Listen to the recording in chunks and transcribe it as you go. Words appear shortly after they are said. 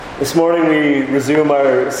This morning we resume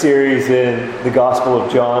our series in the Gospel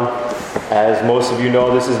of John. As most of you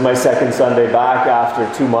know, this is my second Sunday back after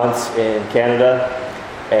 2 months in Canada.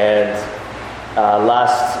 And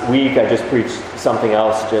last week I just preached something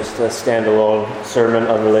else, just a standalone sermon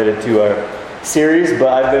unrelated to our series. But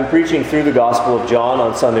I've been preaching through the Gospel of John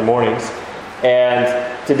on Sunday mornings. And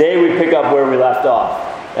today we pick up where we left off.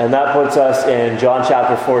 And that puts us in John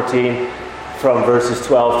chapter 14 from verses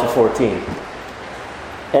 12 to 14.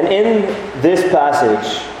 And in this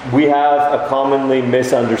passage, we have a commonly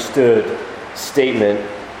misunderstood statement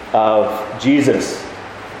of Jesus.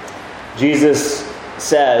 Jesus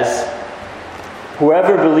says,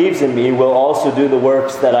 "Whoever believes in me will also do the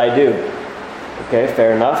works that I do." Okay,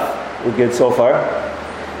 fair enough. We're good so far.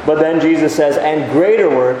 But then Jesus says, "And greater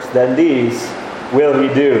works than these will he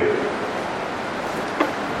do."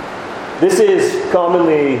 This is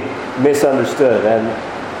commonly misunderstood, and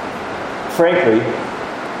frankly,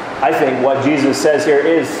 I think what Jesus says here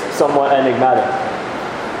is somewhat enigmatic.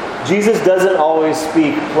 Jesus doesn't always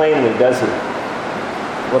speak plainly, does he?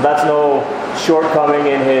 Well, that's no shortcoming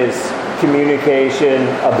in his communication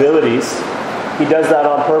abilities. He does that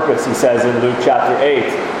on purpose, he says in Luke chapter 8.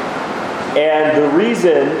 And the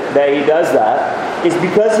reason that he does that is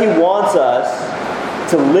because he wants us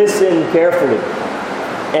to listen carefully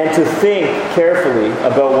and to think carefully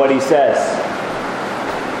about what he says.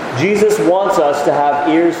 Jesus wants us to have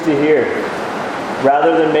ears to hear,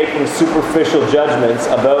 rather than making superficial judgments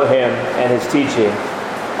about him and his teaching,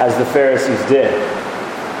 as the Pharisees did.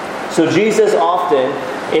 So Jesus often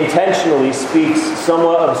intentionally speaks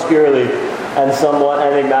somewhat obscurely and somewhat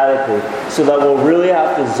enigmatically, so that we'll really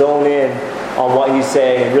have to zone in on what he's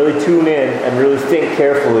saying and really tune in and really think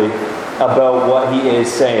carefully about what he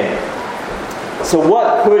is saying. So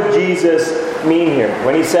what could Jesus mean here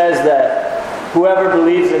when he says that whoever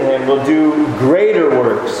believes in him will do greater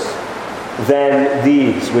works than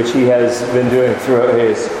these, which he has been doing throughout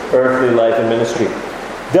his earthly life and ministry?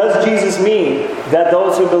 Does Jesus mean that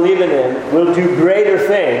those who believe in him will do greater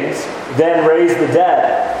things than raise the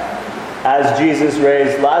dead, as Jesus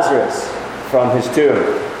raised Lazarus from his tomb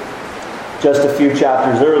just a few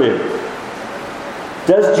chapters earlier?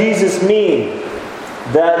 Does Jesus mean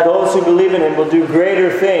that those who believe in him will do greater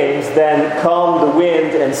things than calm the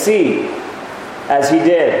wind and sea, as he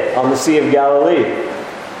did on the Sea of Galilee?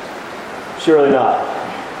 Surely not.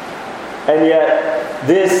 And yet,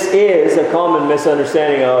 this is a common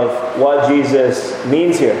misunderstanding of what Jesus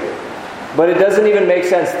means here. But it doesn't even make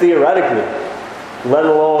sense theoretically, let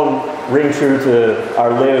alone ring true to our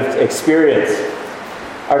lived experience.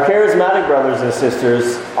 Our charismatic brothers and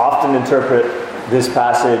sisters often interpret this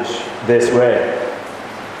passage this way.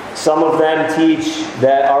 Some of them teach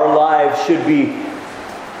that our lives should be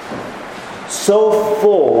so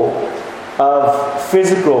full of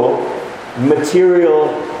physical, material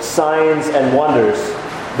signs and wonders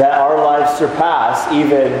that our lives surpass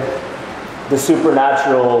even the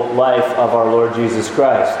supernatural life of our Lord Jesus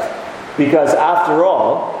Christ. Because after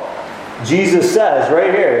all, Jesus says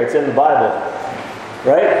right here, it's in the Bible,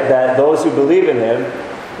 right, that those who believe in him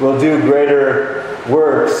will do greater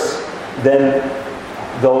works than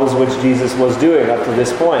those which Jesus was doing up to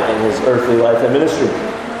this point in his earthly life and ministry.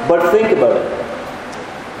 But think about it.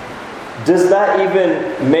 Does that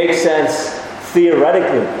even make sense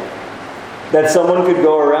theoretically? That someone could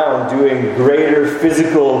go around doing greater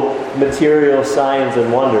physical, material signs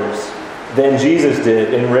and wonders than Jesus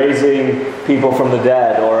did in raising people from the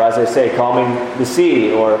dead, or as I say, calming the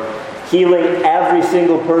sea, or healing every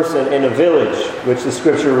single person in a village, which the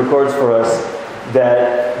scripture records for us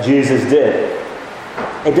that Jesus did?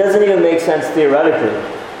 It doesn't even make sense theoretically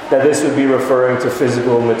that this would be referring to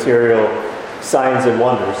physical, material signs and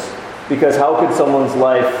wonders. Because how could someone's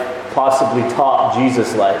life possibly top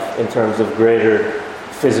Jesus' life in terms of greater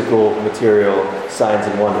physical, material signs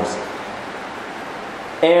and wonders?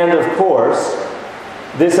 And of course,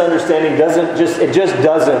 this understanding just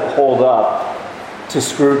doesn't hold up to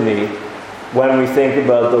scrutiny when we think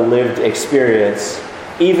about the lived experience,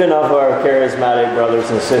 even of our charismatic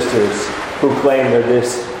brothers and sisters who claim that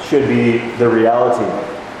this should be the reality.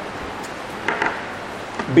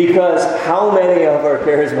 Because how many of our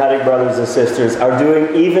charismatic brothers and sisters are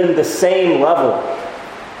doing even the same level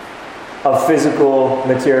of physical,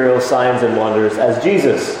 material signs and wonders as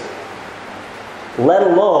Jesus, let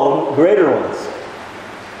alone greater ones?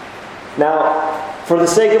 Now, for the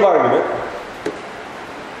sake of argument,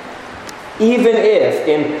 even if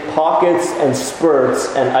in pockets and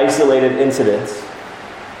spurts and isolated incidents,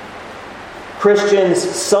 Christians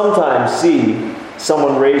sometimes see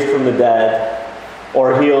someone raised from the dead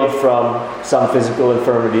or healed from some physical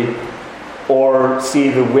infirmity, or see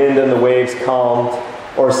the wind and the waves calmed,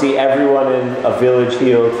 or see everyone in a village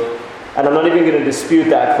healed. And I'm not even going to dispute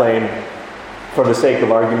that claim for the sake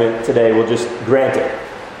of argument today. We'll just grant it.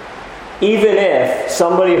 Even if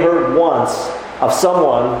somebody heard once of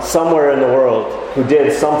someone somewhere in the world who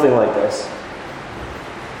did something like this,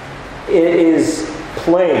 it is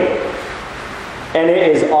plain and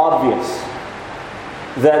it is obvious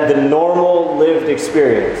that the normal lived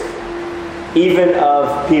experience, even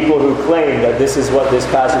of people who claim that this is what this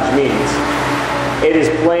passage means, it is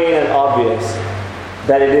plain and obvious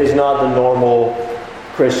that it is not the normal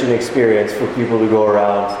Christian experience for people to go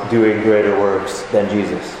around doing greater works than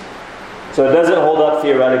Jesus. So it doesn't hold up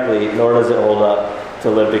theoretically, nor does it hold up to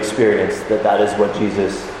lived experience, that is what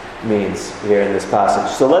Jesus means here in this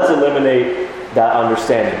passage. So let's eliminate that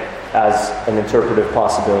understanding as an interpretive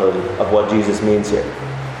possibility of what Jesus means here.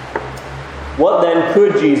 What then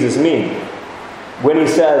could Jesus mean when he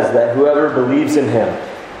says that whoever believes in him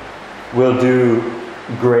will do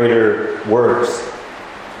greater works?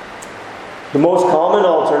 The most common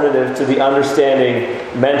alternative to the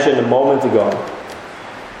understanding mentioned a moment ago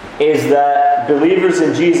is that believers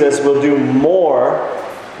in Jesus will do more,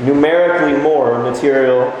 numerically more,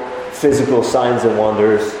 material, physical signs and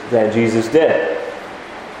wonders than Jesus did.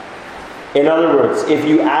 In other words, if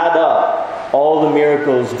you add up all the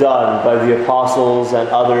miracles done by the apostles and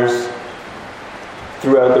others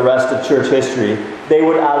throughout the rest of church history, they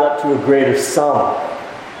would add up to a greater sum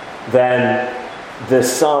than the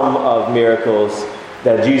sum of miracles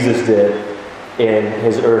that Jesus did in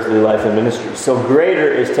his earthly life and ministry. So greater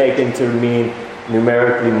is taken to mean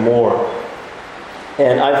numerically more.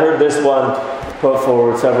 And I've heard this one put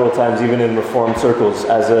forward several times, even in Reformed circles,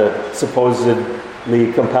 as a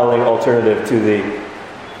supposedly compelling alternative to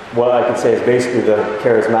what I could say is basically the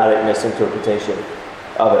charismatic misinterpretation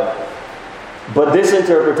of it. But this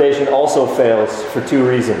interpretation also fails for two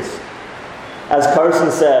reasons. As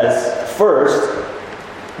Carson says, first,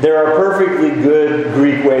 there are perfectly good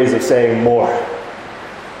Greek ways of saying more.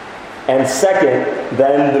 And second,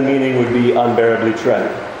 then the meaning would be unbearably trite.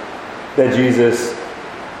 That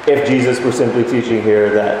if Jesus were simply teaching here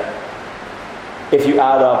that if you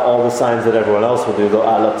add up all the signs that everyone else will do, they'll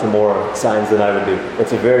add up to more signs than I would do.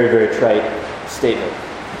 It's a very, very trite statement.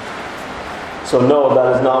 So no,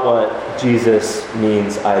 that is not what Jesus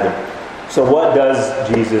means either. So what does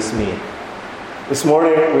Jesus mean? This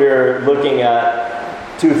morning we're looking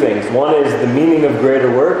at two things. One is the meaning of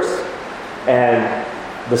greater works, and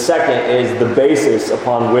the second is the basis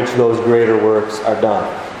upon which those greater works are done.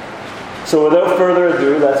 So without further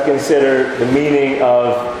ado, let's consider the meaning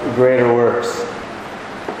of greater works.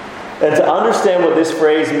 And to understand what this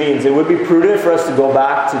phrase means, it would be prudent for us to go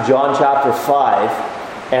back to John chapter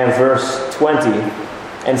 5 and verse 20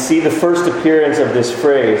 and see the first appearance of this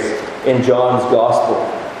phrase in John's Gospel.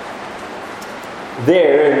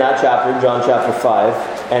 There, in that chapter, John chapter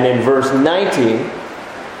 5, and in verse 19,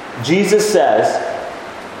 Jesus says,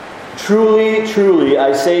 "Truly, truly,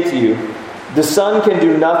 I say to you, the Son can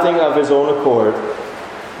do nothing of his own accord,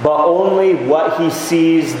 but only what he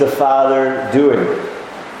sees the Father doing.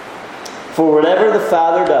 For whatever the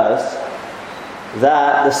Father does,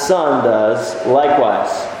 that the Son does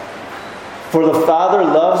likewise. For the Father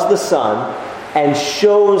loves the Son and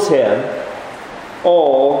shows him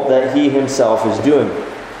all that he himself is doing.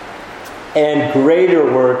 And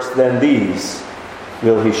greater works than these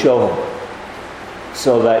will he show him,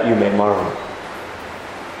 so that you may marvel."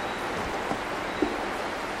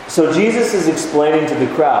 So Jesus is explaining to the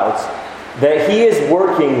crowds that he is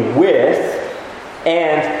working with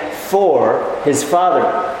and for his Father,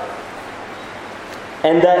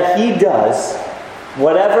 and that he does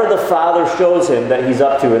whatever the Father shows him that he's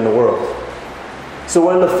up to in the world. So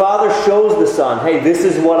when the Father shows the Son, hey, this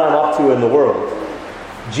is what I'm up to in the world,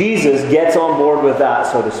 Jesus gets on board with that,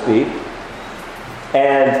 so to speak,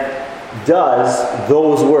 and does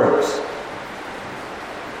those works.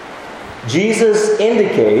 Jesus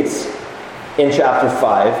indicates in chapter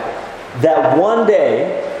 5 that one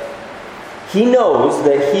day he knows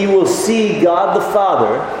that he will see God the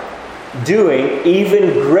Father doing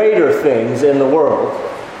even greater things in the world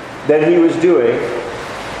than he was doing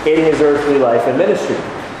in his earthly life and ministry.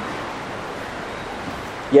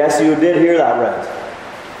 Yes, you did hear that right.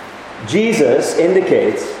 Jesus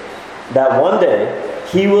indicates that one day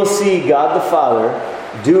he will see God the Father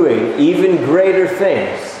doing even greater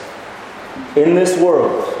things in this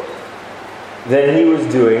world than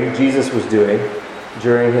Jesus was doing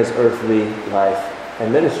during his earthly life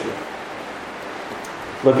and ministry.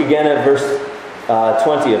 Look again at verse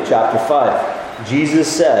 20 of chapter 5. Jesus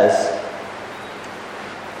says,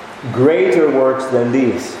 "Greater works than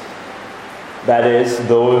these That is,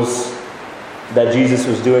 those that Jesus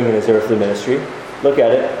was doing in his earthly ministry. Look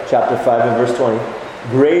at it, chapter 5 and verse 20.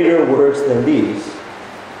 Greater works than these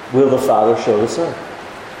will the Father show the Son.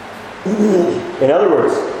 In other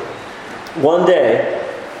words, one day,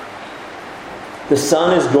 the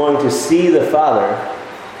Son is going to see the Father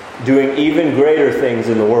doing even greater things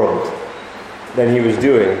in the world than he was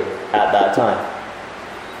doing at that time.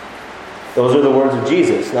 Those are the words of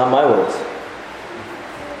Jesus, not my words.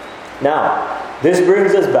 Now, this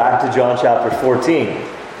brings us back to John chapter 14,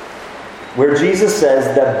 where Jesus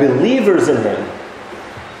says that believers in him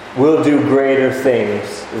will do greater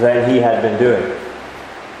things than he had been doing.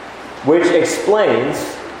 Which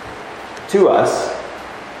explains to us,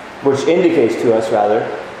 which indicates to us rather,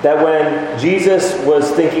 that when Jesus was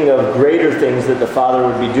thinking of greater things that the Father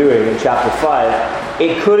would be doing in chapter 5,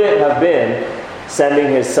 it couldn't have been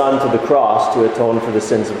sending his Son to the cross to atone for the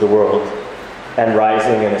sins of the world and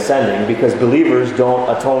rising and ascending, because believers don't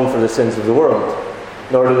atone for the sins of the world,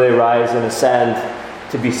 nor do they rise and ascend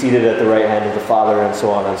to be seated at the right hand of the Father, and so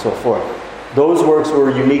on and so forth. Those works were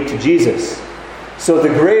unique to Jesus. So the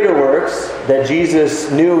greater works that Jesus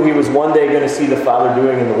knew he was one day going to see the Father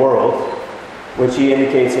doing in the world, which he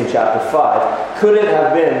indicates in chapter 5, couldn't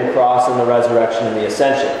have been the cross and the resurrection and the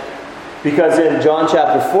ascension. Because in John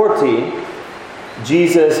chapter 14,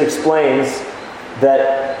 Jesus explains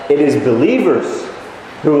that it is believers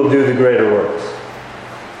who will do the greater works.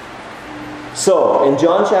 So, in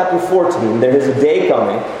John chapter 14, there is a day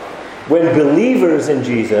coming when believers in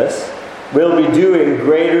Jesus will be doing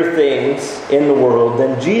greater things in the world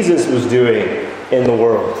than Jesus was doing in the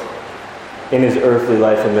world in his earthly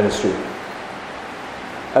life and ministry.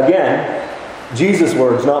 Again, Jesus'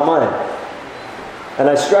 words, not mine. And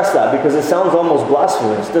I stress that because it sounds almost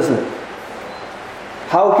blasphemous, doesn't it?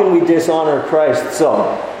 How can we dishonor Christ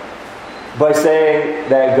so? By saying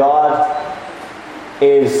that God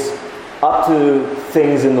is up to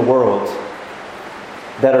things in the world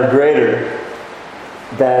that are greater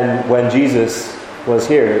than when Jesus was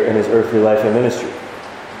here in his earthly life and ministry.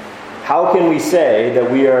 How can we say that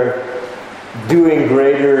we are doing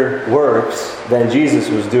greater works than Jesus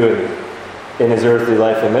was doing in his earthly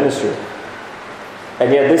life and ministry?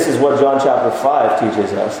 And yet this is what John chapter 5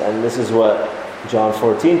 teaches us, and this is what John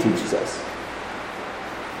 14 teaches us.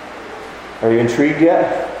 Are you intrigued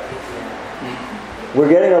yet? We're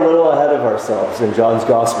getting a little ahead of ourselves in John's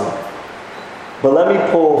Gospel. But let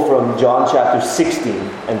me pull from John chapter 16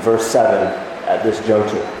 and verse 7 at this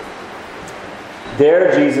juncture.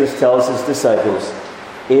 There Jesus tells his disciples,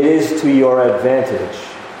 "It is to your advantage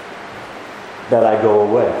that I go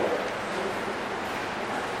away.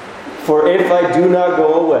 For if I do not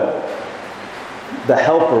go away, the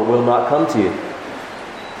Helper will not come to you.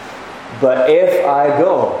 But if I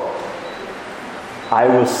go, I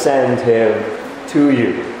will send him to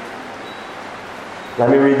you." Let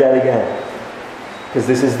me read that again, because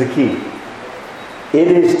this is the key. It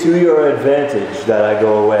is to your advantage that I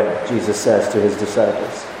go away, Jesus says to his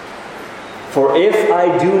disciples. For if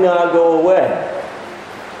I do not go away,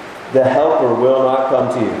 the Helper will not come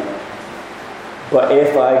to you. But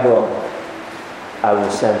if I go, I will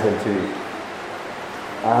send him to you.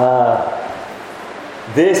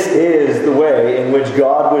 This is the way in which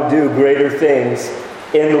God would do greater things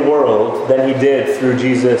in the world than he did through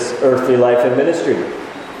Jesus' earthly life and ministry.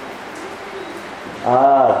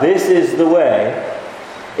 This is the way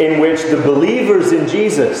in which the believers in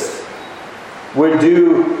Jesus would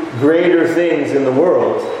do greater things in the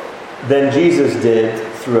world than Jesus did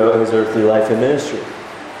throughout his earthly life and ministry.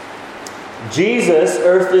 Jesus'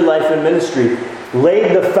 earthly life and ministry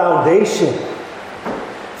laid the foundation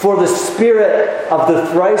for the Spirit of the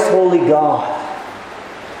thrice holy God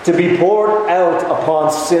to be poured out upon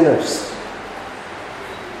sinners.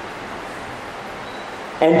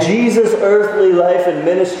 And Jesus' earthly life and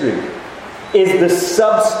ministry is the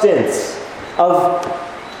substance of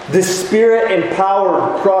the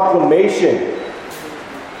Spirit-empowered proclamation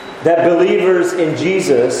that believers in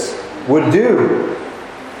Jesus would do.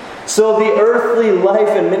 So the earthly life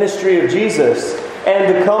and ministry of Jesus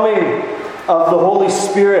and the coming of the Holy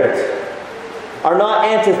Spirit are not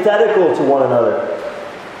antithetical to one another,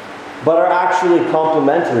 but are actually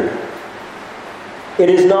complementary. It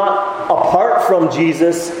is not apart from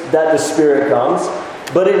Jesus that the Spirit comes,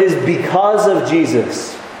 but it is because of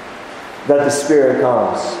Jesus that the Spirit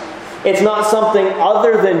comes. It's not something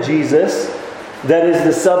other than Jesus that is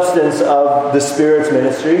the substance of the Spirit's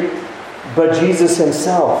ministry, but Jesus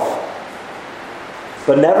himself.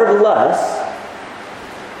 But nevertheless,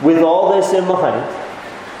 with all this in mind,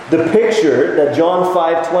 the picture that John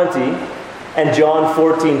 5:20 and John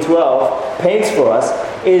 14:12 paints for us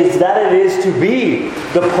is that it is to be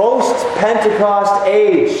the post-Pentecost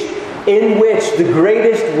age in which the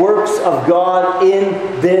greatest works of God in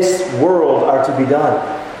this world are to be done.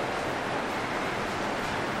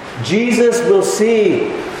 Jesus will see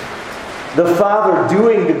the Father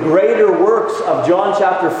doing the greater works of John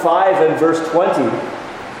chapter 5 and verse 20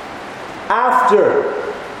 after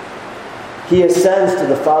He ascends to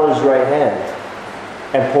the Father's right hand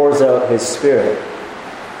and pours out His Spirit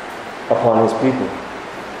upon His people.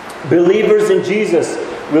 Believers in Jesus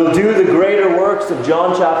will do the greater works of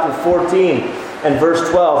John chapter 14 and verse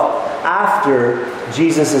 12 after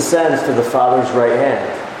Jesus ascends to the Father's right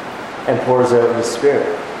hand and pours out His Spirit.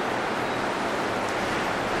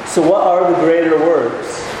 So what are the greater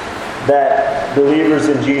works that believers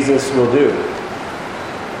in Jesus will do?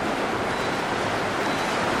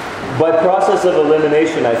 By process of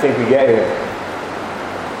elimination, I think we get here.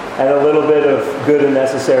 And a little bit of good and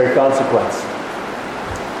necessary consequence.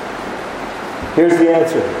 Here's the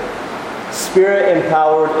answer.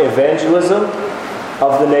 Spirit-empowered evangelism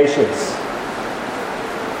of the nations.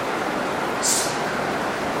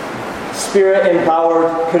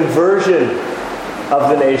 Spirit-empowered conversion of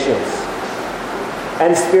the nations.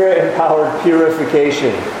 And Spirit-empowered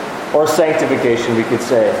purification, or sanctification, we could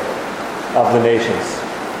say, of the nations.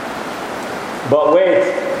 But wait,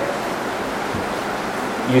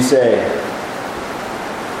 you say,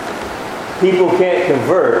 people can't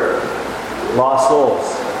convert lost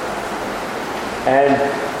souls. And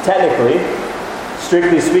technically,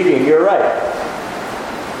 strictly speaking, you're right.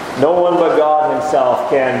 No one but God Himself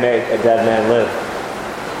can make a dead man live.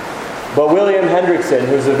 But William Hendrickson,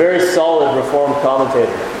 who's a very solid Reformed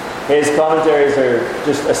commentator, his commentaries are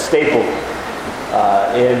just a staple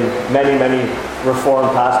in many, many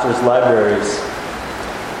Reformed pastors' libraries.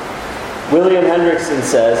 William Hendrickson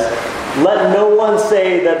says, "Let no one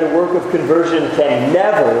say that the work of conversion can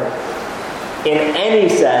never, in any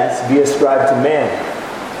sense, be ascribed to man."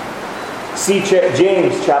 See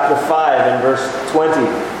James chapter 5 and verse 20.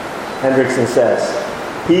 Hendrickson says,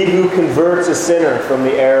 "He who converts a sinner from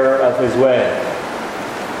the error of his way."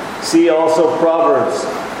 See also Proverbs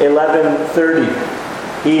 11:30.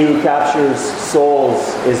 "He who captures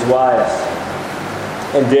souls is wise."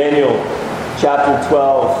 And Daniel chapter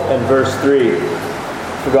 12 and verse 3.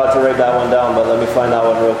 Forgot to write that one down, but let me find that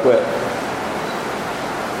one real quick.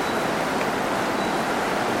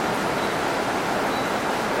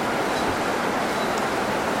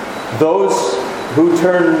 "Those who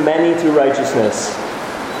turn many to righteousness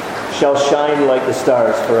shall shine like the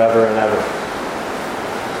stars forever and ever."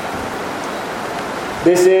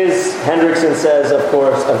 This is, Hendrickson says, of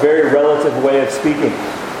course, a very relative way of speaking.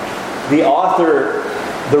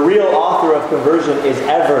 The real author of conversion is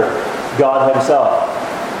ever God Himself.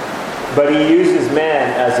 But He uses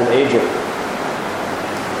man as an agent.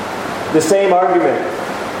 The same argument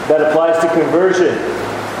that applies to conversion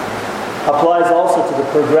applies also to the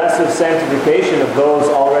progressive sanctification of those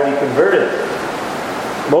already converted.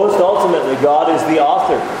 Most ultimately, God is the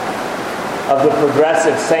author of the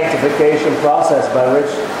progressive sanctification process by which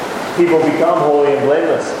people become holy and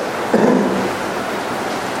blameless.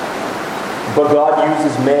 But God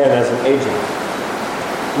uses man as an agent.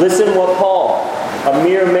 Listen what Paul, a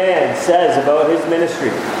mere man, says about his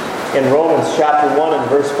ministry in Romans chapter 1 and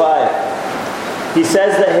verse 5. He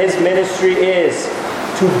says that his ministry is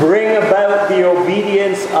to bring about the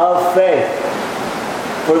obedience of faith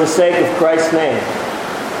for the sake of Christ's name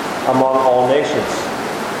among all nations.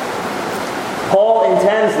 Paul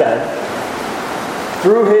intends then,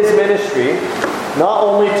 through his ministry, not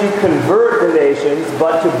only to convert the nations,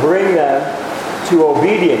 but to bring them to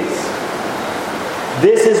obedience.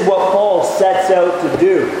 This is what Paul sets out to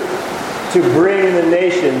do, to bring the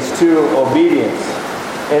nations to obedience.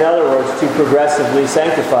 In other words, to progressively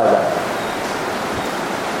sanctify them.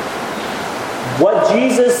 What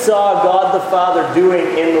Jesus saw God the Father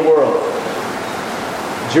doing in the world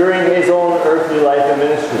during His own earthly life and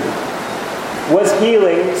ministry was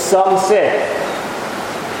healing some sick,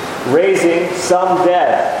 raising some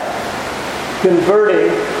dead, converting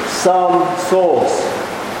some souls.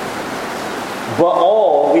 But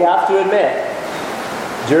all, we have to admit,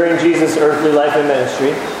 during Jesus' earthly life and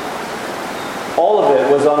ministry, all of it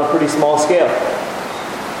was on a pretty small scale.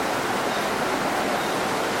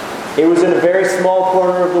 It was in a very small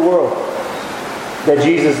corner of the world that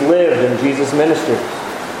Jesus lived and Jesus ministered.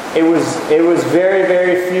 It was very,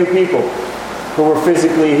 very few people who were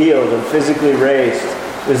physically healed and physically raised.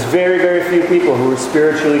 It was very, very few people who were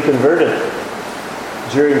spiritually converted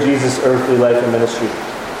during Jesus' earthly life and ministry.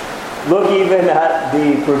 Look even at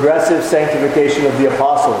the progressive sanctification of the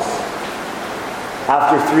apostles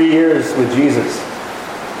after 3 years with Jesus.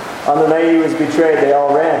 On the night he was betrayed, they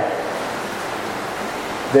all ran.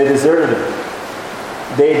 They deserted him.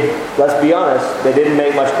 Let's be honest, they didn't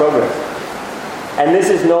make much progress. And this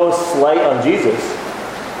is no slight on Jesus.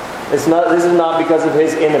 This is not because of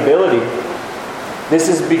his inability. This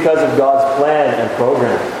is because of God's plan and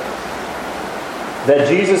program. That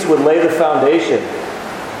Jesus would lay the foundation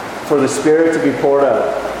for the Spirit to be poured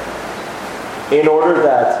out, in order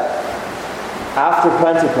that after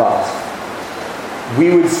Pentecost,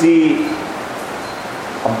 we would see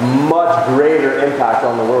a much greater impact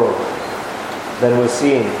on the world than was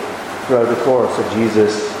seen throughout the course of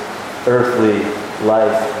Jesus' earthly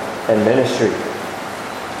life and ministry.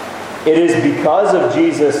 It is because of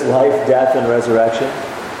Jesus' life, death, and resurrection,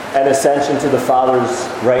 and ascension to the Father's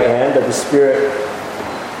right hand, that the Spirit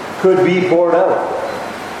could be poured out,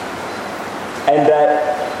 and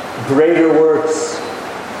that greater works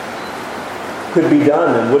could be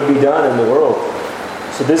done and would be done in the world.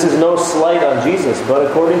 So this is no slight on Jesus, but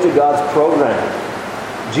according to God's program,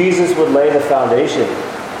 Jesus would lay the foundation.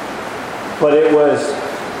 But it was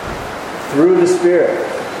through the Spirit,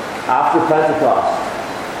 after Pentecost,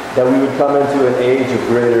 that we would come into an age of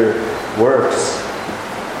greater works.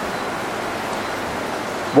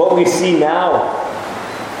 What we see now,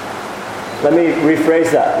 let me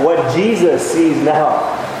rephrase that. What Jesus sees now,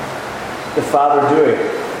 the Father doing,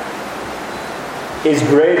 is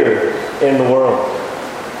greater in the world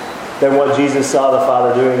than what Jesus saw the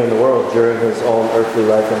Father doing in the world during his own earthly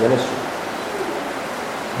life and ministry.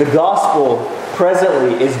 The gospel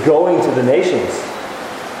presently is going to the nations.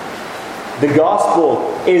 The gospel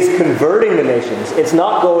is converting the nations. It's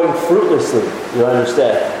not going fruitlessly, you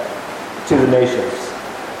understand, to the nations.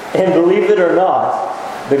 And believe it or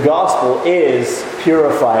not, the gospel is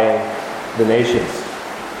purifying the nations.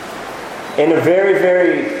 In a very,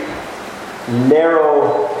 very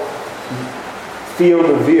narrow field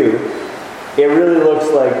of view, it really looks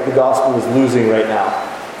like the gospel is losing right now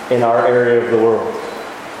in our area of the world.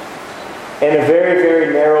 In a very,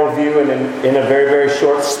 very narrow view and in a very, very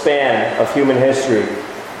short span of human history,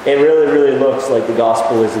 it really, really looks like the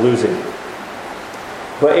gospel is losing.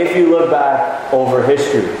 But if you look back over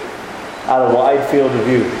history at a wide field of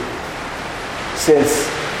view, since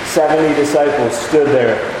 70 disciples stood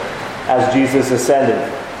there as Jesus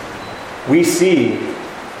ascended, we see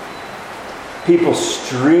people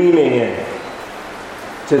streaming in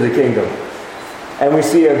to the kingdom. And we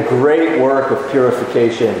see a great work of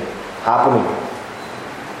purification happening.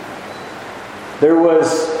 There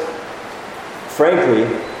was, frankly,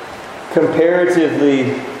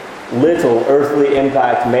 comparatively little earthly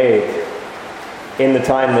impact made in the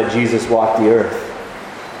time that Jesus walked the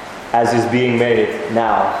earth, as is being made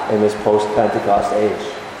now in this post-Pentecost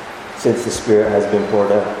age, since the Spirit has been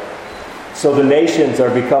poured out. So the nations are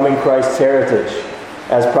becoming Christ's heritage,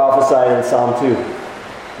 as prophesied in Psalm 2.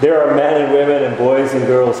 There are men and women and boys and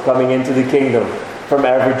girls coming into the kingdom from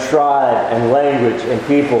every tribe and language and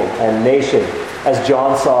people and nation, as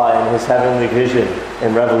John saw in his heavenly vision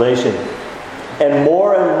in Revelation. And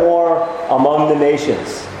more among the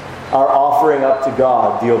nations are offering up to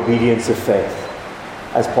God the obedience of faith,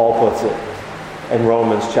 as Paul puts it in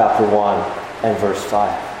Romans chapter 1 and verse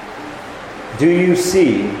 5. Do you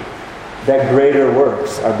see that greater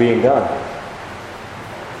works are being done?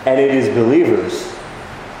 And it is believers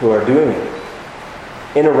who are doing it.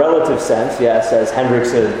 In a relative sense, yes, as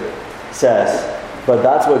Hendrickson says, but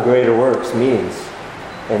that's what greater works means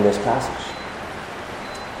in this passage.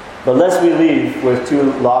 But lest we leave with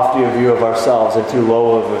too lofty a view of ourselves and too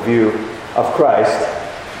low of a view of Christ,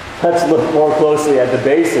 let's look more closely at the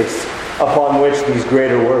basis upon which these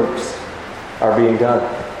greater works are being done.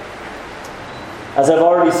 As I've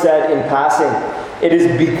already said in passing, it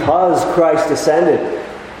is because Christ ascended,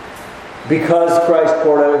 because Christ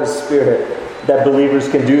poured out his Spirit, that believers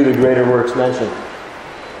can do the greater works mentioned.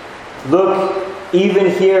 Look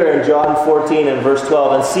even here in John 14 and verse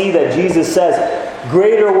 12 and see that Jesus says,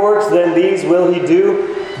 greater works than these will he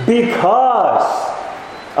do because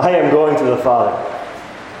I am going to the Father.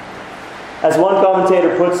 As one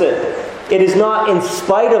commentator puts it, it is not in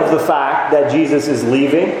spite of the fact that Jesus is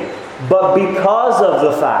leaving, but because of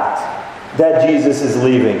the fact that Jesus is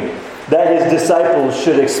leaving, that his disciples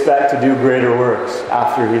should expect to do greater works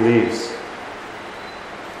after he leaves.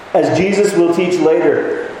 As Jesus will teach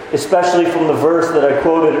later, especially from the verse that I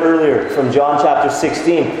quoted earlier from John chapter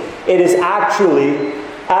 16, it is actually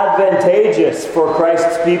advantageous for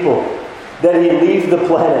Christ's people that he leave the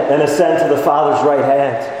planet and ascend to the Father's right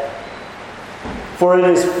hand. For it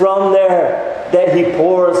is from there that he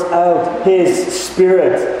pours out his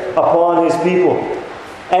Spirit upon his people.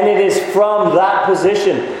 And it is from that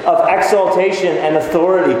position of exaltation and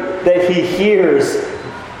authority that He hears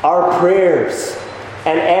our prayers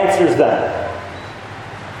and answers them.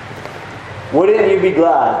 Wouldn't you be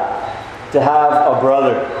glad to have a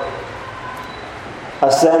brother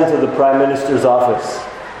ascend to the Prime Minister's office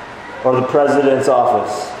or the President's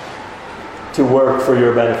office to work for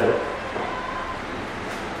your benefit?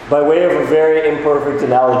 By way of a very imperfect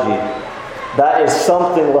analogy, that is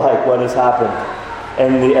something like what has happened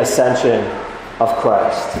in the ascension of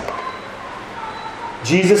Christ.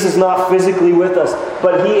 Jesus is not physically with us,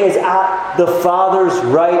 but He is at the Father's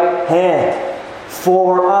right hand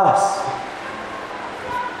for us.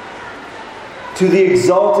 To the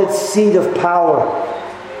exalted seat of power,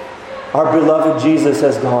 our beloved Jesus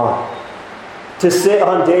has gone. To sit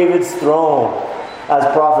on David's throne, as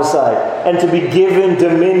prophesied, and to be given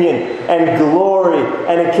dominion and glory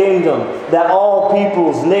and a kingdom that all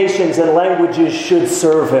peoples, nations, and languages should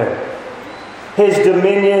serve Him. His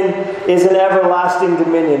dominion is an everlasting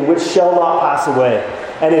dominion which shall not pass away,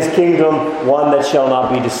 and His kingdom one that shall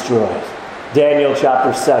not be destroyed. Daniel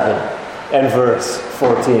chapter 7 and verse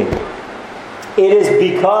 14. It is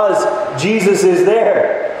because Jesus is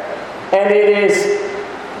there, and it is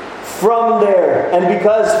from there, and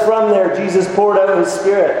because from there Jesus poured out His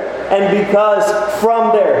Spirit, and because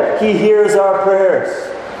from there He hears our prayers.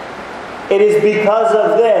 It is because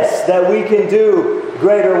of this that we can do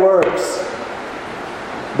greater works,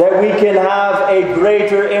 that we can have a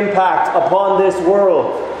greater impact upon this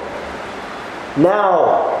world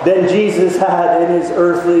now than Jesus had in His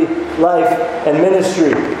earthly life and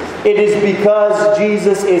ministry. It is because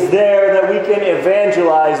Jesus is there that we can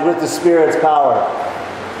evangelize with the Spirit's power.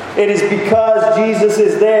 It is because Jesus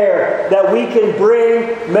is there that we can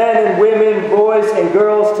bring men and women, boys and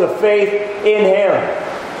girls to faith in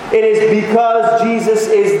Him. It is because Jesus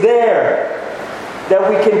is there that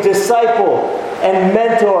we can disciple and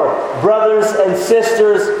mentor brothers and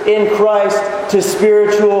sisters in Christ to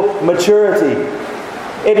spiritual maturity.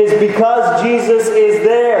 It is because Jesus is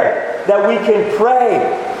there that we can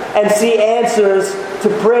pray and see answers to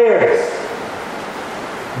prayers.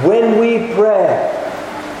 When we pray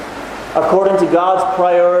according to God's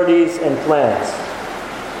priorities and plans.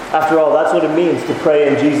 After all, that's what it means to pray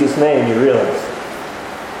in Jesus' name, you realize.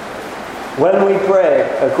 When we pray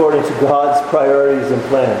according to God's priorities and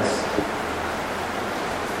plans,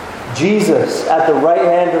 Jesus, at the right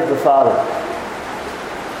hand of the Father,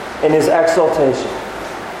 in His exaltation,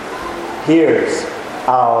 hears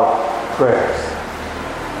our prayers,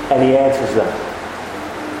 and He answers them.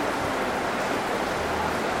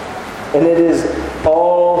 And it is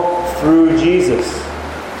all through Jesus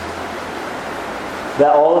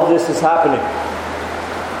that all of this is happening.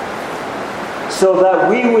 So that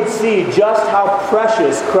we would see just how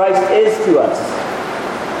precious Christ is to us.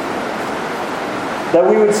 That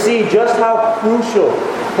we would see just how crucial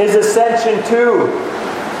His ascension to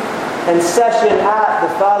and session at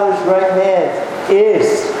the Father's right hand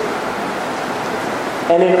is.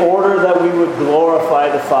 And in order that we would glorify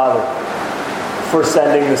the Father for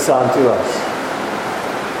sending the Son to us.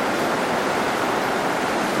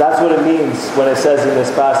 That's what it means when it says in this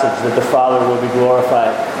passage that the Father will be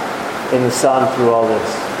glorified in the Son through all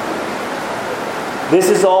this. This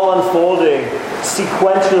is all unfolding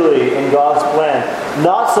sequentially in God's plan.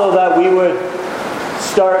 Not so that we would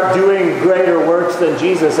start doing greater works than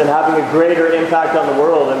Jesus and having a greater impact on the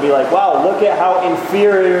world and be like, wow, look at how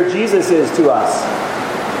inferior Jesus is to us.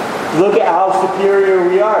 Look at how superior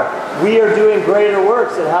we are. We are doing greater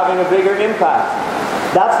works and having a bigger impact.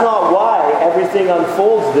 That's not why everything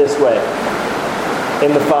unfolds this way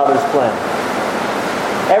in the Father's plan.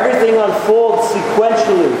 Everything unfolds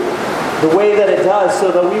sequentially the way that it does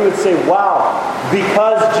so that we would say, wow,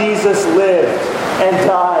 because Jesus lived and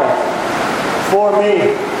died for me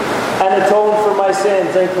and atoned for my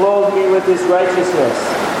sins and clothed me with His righteousness,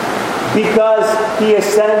 because He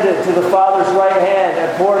ascended to the Father's right hand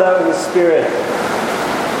and poured out His Spirit,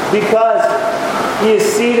 because He is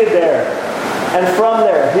seated there, and from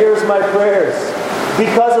there, here's my prayers.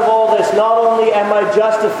 Because of all this, not only am I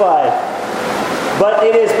justified, but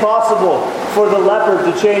it is possible for the leopard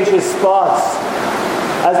to change his spots.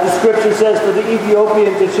 As the scripture says, for the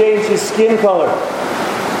Ethiopian to change his skin color.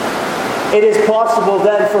 It is possible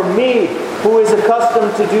then for me, who is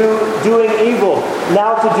accustomed to doing evil,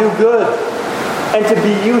 now to do good, and to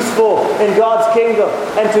be useful in God's kingdom,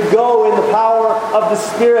 and to go in the power of the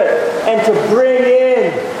Spirit, and to bring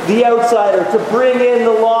in the outsider, to bring in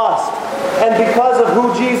the lost. And because of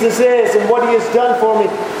who Jesus is and what He has done for me,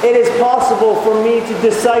 it is possible for me to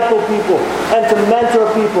disciple people, and to mentor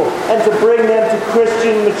people, and to bring them to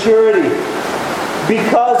Christian maturity.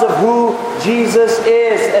 because of who Jesus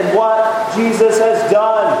is and what Jesus has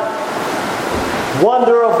done.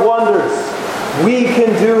 Wonder of wonders, we can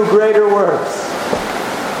do greater works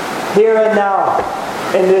here and now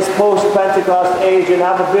in this post-Pentecost age and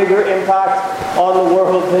have a bigger impact on the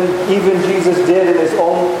world than even Jesus did in his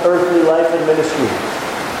own earthly life and ministry.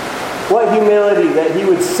 What humility that he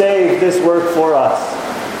would save this work for us.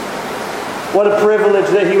 What a privilege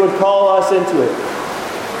that he would call us into it.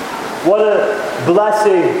 What a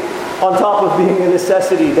blessing on top of being a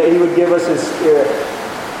necessity that he would give us his Spirit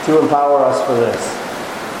to empower us for this.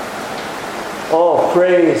 Oh,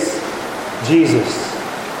 praise Jesus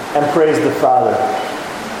and praise the Father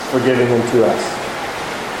for giving him to us.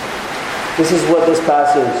 This is what this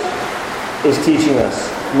passage is teaching us.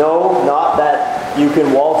 No, not that you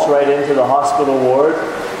can waltz right into the hospital ward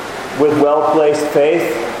with well-placed faith,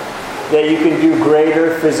 that you can do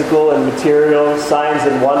greater physical and material signs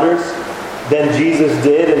and wonders than Jesus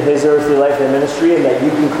did in his earthly life and ministry, and that you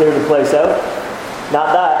can clear the place out.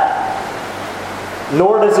 Not that.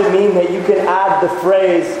 Nor does it mean that you can add the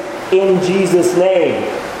phrase, "in Jesus' name,"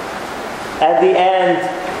 at the end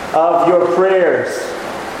of your prayers,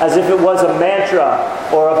 as if it was a mantra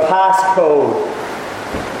or a passcode,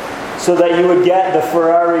 so that you would get the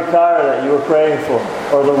Ferrari car that you were praying for,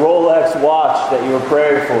 or the Rolex watch that you were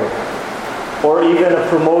praying for, or even a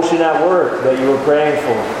promotion at work that you were praying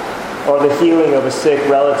for, or the healing of a sick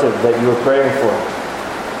relative that you were praying for.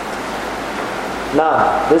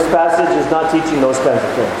 Nah, this passage is not teaching those kinds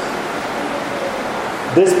of things.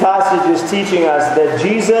 This passage is teaching us that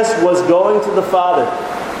Jesus was going to the Father.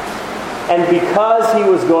 And because he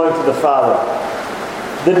was going to the Father,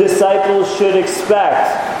 the disciples should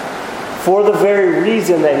expect, for the very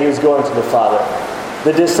reason that he was going to the Father,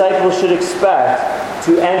 the disciples should expect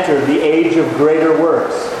to enter the age of greater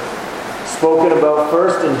works, spoken about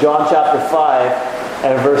first in John chapter 5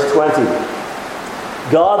 and verse 20.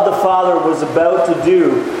 God the Father was about to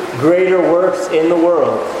do greater works in the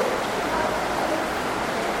world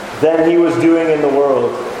than he was doing in the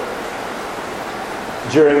world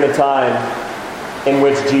during the time in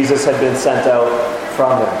which Jesus had been sent out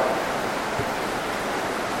from him.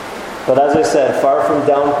 But as I said, far from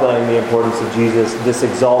downplaying the importance of Jesus, this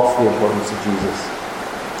exalts the importance of Jesus.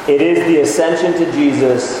 It is the ascension of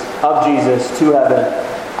Jesus to heaven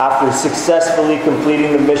after successfully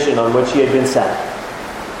completing the mission on which he had been sent,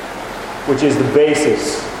 which is the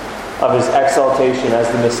basis of his exaltation as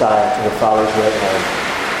the Messiah to the Father's right hand,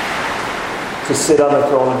 to sit on the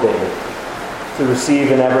throne of David, to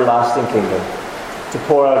receive an everlasting kingdom, to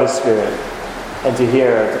pour out his Spirit, and to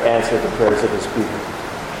hear and to answer the prayers of his people.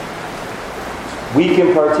 We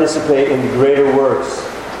can participate in the greater works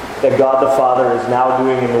that God the Father is now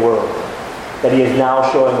doing in the world, that he is now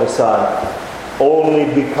showing the Son, only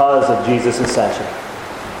because of Jesus' ascension,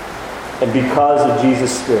 and because of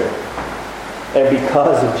Jesus' Spirit, and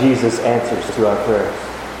because of Jesus' answers to our prayers.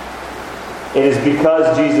 It is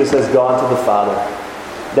because Jesus has gone to the Father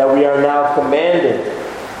that we are now commanded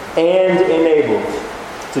and enabled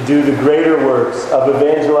to do the greater works of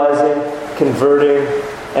evangelizing, converting,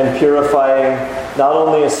 and purifying not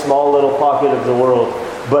only a small little pocket of the world,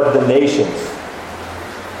 but the nations,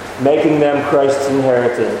 making them Christ's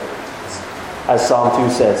inheritance, as Psalm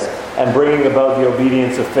 2 says, and bringing about the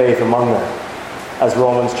obedience of faith among them, as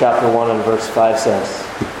Romans chapter 1 and verse 5 says.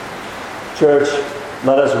 Church,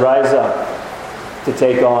 let us rise up to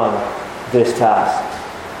take on this task,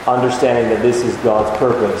 understanding that this is God's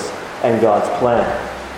purpose and God's plan.